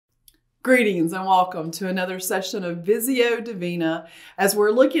Greetings and welcome to another session of Visio Divina as we're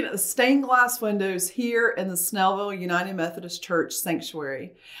looking at the stained glass windows here in the Snellville United Methodist Church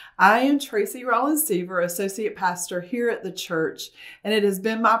Sanctuary. I am Tracy Rollins Sever, Associate Pastor here at the church, and it has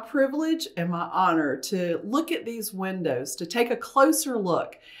been my privilege and my honor to look at these windows, to take a closer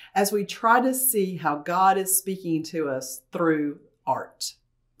look as we try to see how God is speaking to us through art.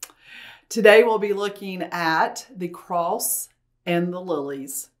 Today we'll be looking at the cross and the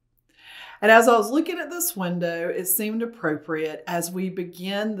lilies. And as I was looking at this window, it seemed appropriate as we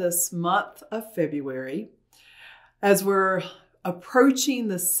begin this month of February, as we're approaching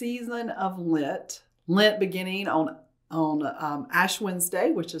the season of Lent beginning on Ash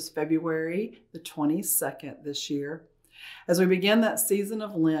Wednesday, which is February the 22nd this year. As we begin that season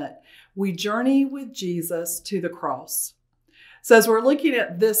of Lent, we journey with Jesus to the cross. So as we're looking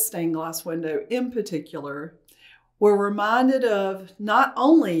at this stained glass window in particular, we're reminded of not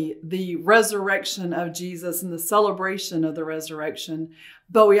only the resurrection of Jesus and the celebration of the resurrection,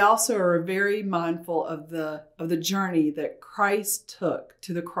 but we also are very mindful of the journey that Christ took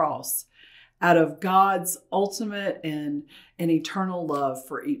to the cross out of God's ultimate and eternal love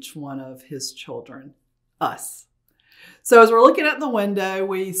for each one of his children, us. So as we're looking at the window,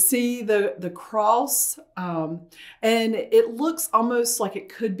 we see the cross, and it looks almost like it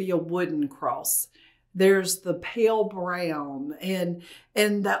could be a wooden cross. There's the pale brown and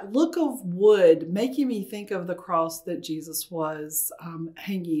that look of wood making me think of the cross that Jesus was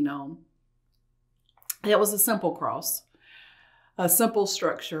hanging on. It was a simple cross, a simple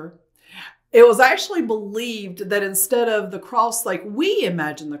structure. It was actually believed that instead of the cross like we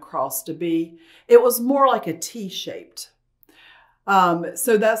imagine the cross to be, it was more like a T-shaped.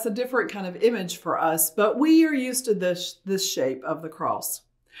 So that's a different kind of image for us, but we are used to this shape of the cross.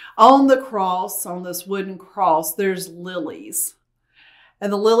 On the cross, on this wooden cross, there's lilies.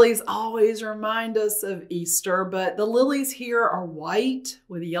 And the lilies always remind us of Easter, but the lilies here are white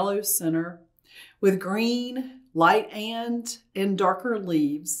with a yellow center, with green, light and darker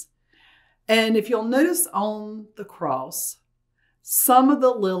leaves. And if you'll notice on the cross, some of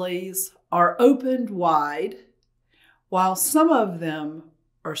the lilies are opened wide, while some of them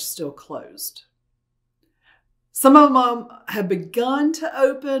are still closed. Some of them have begun to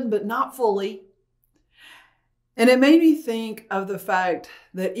open, but not fully. And it made me think of the fact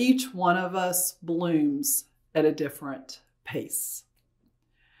that each one of us blooms at a different pace.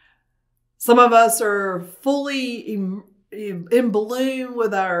 Some of us are fully in bloom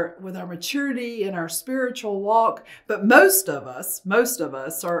with our maturity and our spiritual walk, but most of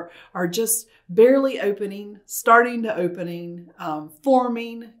us are just barely opening, starting to opening,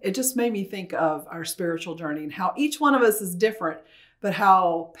 forming. It just made me think of our spiritual journey and how each one of us is different, but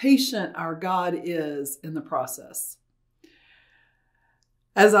how patient our God is in the process.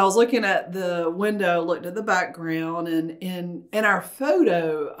 As I was looking at the window, looked at the background, and in our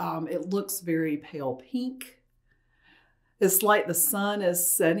photo, it looks very pale pink. It's like the sun is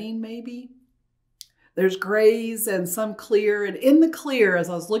setting, maybe. There's grays and some clear. And in the clear, as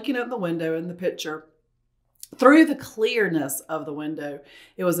I was looking at the window in the picture, through the clearness of the window,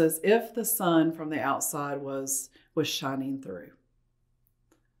 it was as if the sun from the outside was shining through.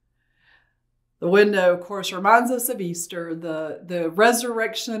 The window, of course, reminds us of Easter, the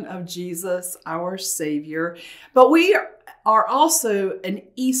resurrection of Jesus, our Savior. But we are also an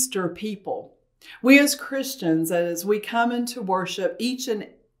Easter people. We as Christians, as we come into worship each and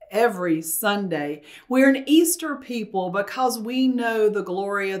every Sunday, we're an Easter people because we know the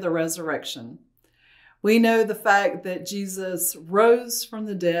glory of the resurrection. We know the fact that Jesus rose from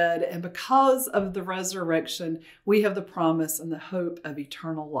the dead, and because of the resurrection, we have the promise and the hope of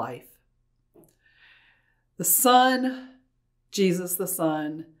eternal life. The Son, Jesus the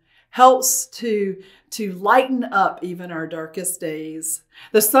Son, helps to lighten up even our darkest days.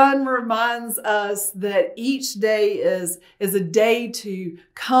 The sun reminds us that each day is a day to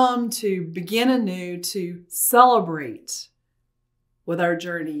come to begin anew, to celebrate with our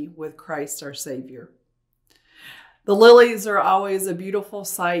journey with Christ our Savior. The lilies are always a beautiful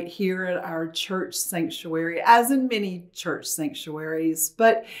sight here at our church sanctuary, as in many church sanctuaries.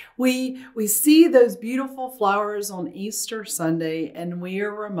 But we see those beautiful flowers on Easter Sunday, and we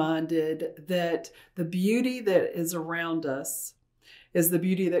are reminded that the beauty that is around us is the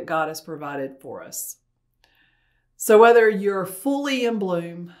beauty that God has provided for us. So whether you're fully in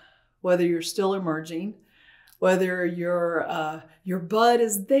bloom, whether you're still emerging, whether your bud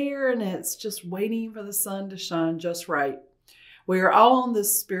is there and it's just waiting for the sun to shine just right. We are all on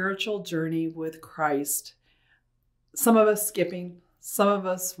this spiritual journey with Christ. Some of us skipping, some of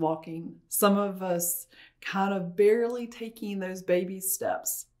us walking, some of us kind of barely taking those baby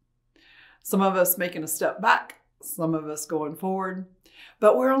steps. Some of us making a step back, some of us going forward.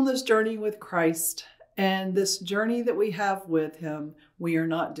 But we're on this journey with Christ, and this journey that we have with him, we are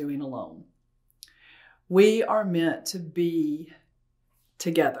not doing alone. We are meant to be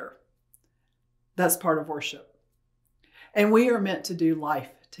together. That's part of worship. And we are meant to do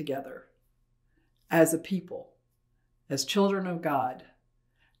life together as a people, as children of God,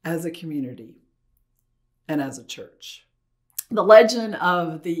 as a community, and as a church. The legend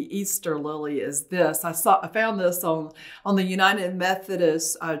of the Easter lily is this. I found this on the United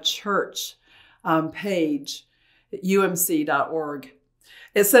Methodist Church page at umc.org.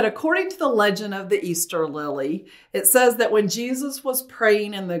 It said, according to the legend of the Easter lily, it says that when Jesus was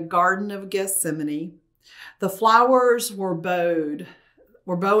praying in the Garden of Gethsemane, the flowers were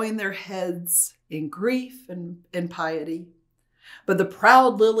bowing their heads in grief and piety. But the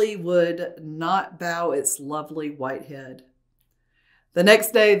proud lily would not bow its lovely white head. The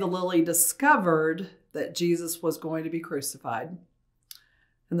next day, the lily discovered that Jesus was going to be crucified.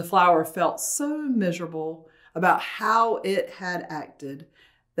 And the flower felt so miserable about how it had acted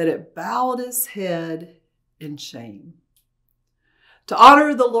that it bowed its head in shame. To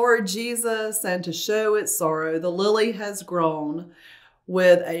honor the Lord Jesus and to show its sorrow, the lily has grown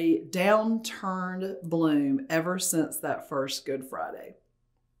with a downturned bloom ever since that first Good Friday.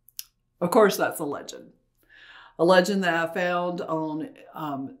 Of course, that's a legend that I found on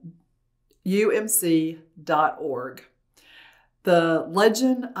umc.org. The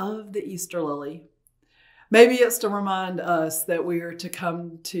legend of the Easter lily. Maybe it's to remind us that we are to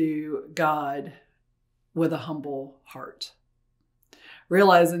come to God with a humble heart,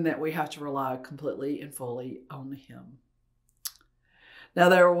 realizing that we have to rely completely and fully on him. Now,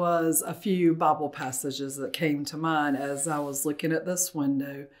 there was a few Bible passages that came to mind as I was looking at this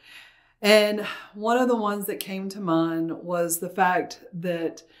window. And one of the ones that came to mind was the fact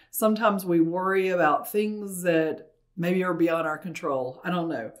that sometimes we worry about things that maybe are beyond our control. I don't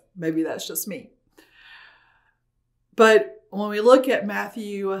know. Maybe that's just me. But when we look at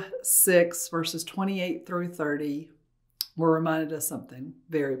Matthew 6, verses 28 through 30, we're reminded of something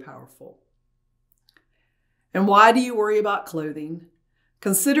very powerful. And why do you worry about clothing?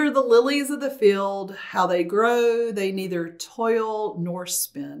 Consider the lilies of the field, how they grow, they neither toil nor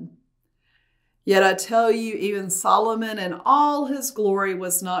spin. Yet I tell you, even Solomon in all his glory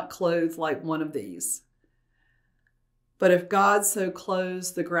was not clothed like one of these. But if God so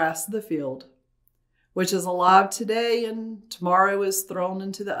clothes the grass of the field, which is alive today and tomorrow is thrown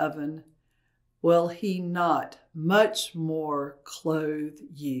into the oven, will he not much more clothe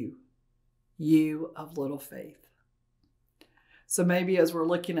you, you of little faith? So maybe as we're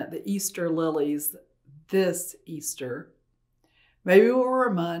looking at the Easter lilies this Easter, maybe we're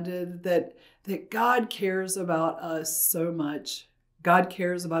reminded that God cares about us so much. God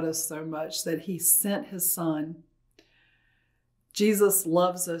cares about us so much that he sent his son. Jesus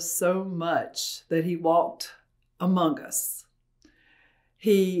loves us so much that he walked among us.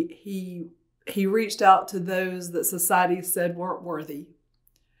 He reached out to those that society said weren't worthy.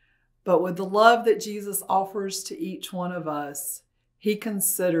 But with the love that Jesus offers to each one of us, he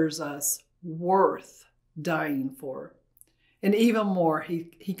considers us worth dying for. And even more,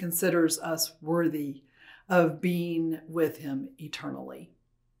 he considers us worthy of being with him eternally.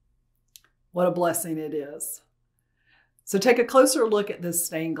 What a blessing it is. So take a closer look at this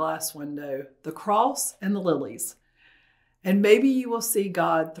stained glass window, the cross and the lilies, and maybe you will see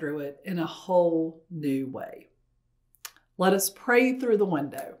God through it in a whole new way. Let us pray through the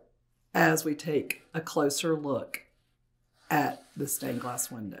window as we take a closer look at the stained glass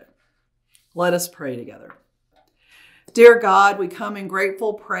window. Let us pray together. Dear God, we come in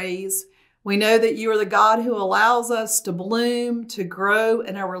grateful praise. We know that you are the God who allows us to bloom, to grow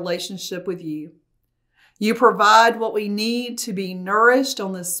in our relationship with you. You provide what we need to be nourished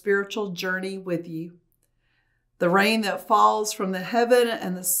on this spiritual journey with you. The rain that falls from the heaven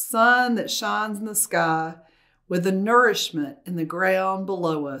and the sun that shines in the sky, with the nourishment in the ground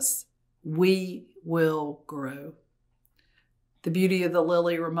below us, we will grow. The beauty of the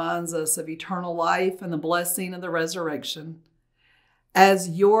lily reminds us of eternal life and the blessing of the resurrection. As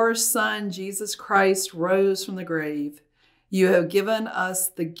your Son, Jesus Christ, rose from the grave, you have given us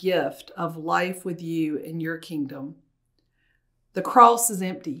the gift of life with you in your kingdom. The cross is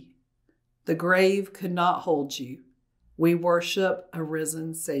empty. The grave could not hold you. We worship a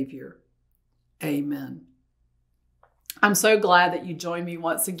risen Savior. Amen. I'm so glad that you joined me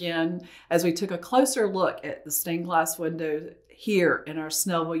once again as we took a closer look at the stained glass window here in our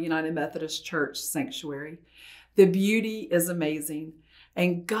Snellville United Methodist Church sanctuary. The beauty is amazing,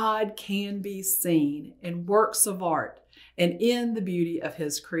 and God can be seen in works of art and in the beauty of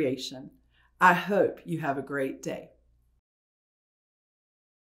his creation. I hope you have a great day.